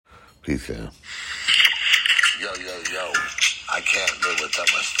Peace out. Yo, I can't live without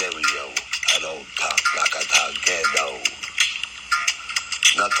my stereo. I don't talk like I talk ghetto.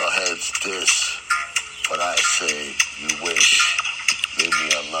 Knuckleheads diss, but I say, you wish. Leave me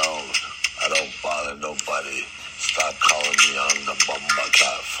alone. I don't bother nobody. Stop calling me on the bumba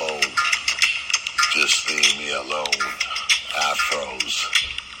phone. Just leave me alone. Afros.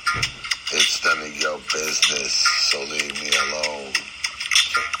 It's none of your business, so leave me alone.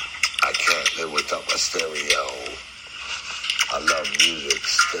 I can't live without my stereo. I love music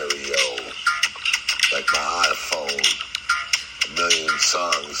stereo. Like my iPhone. 1 million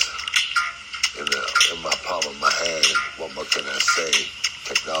songs in my palm of my hand. What more can I say?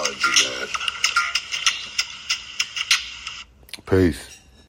 Technology, man. Peace.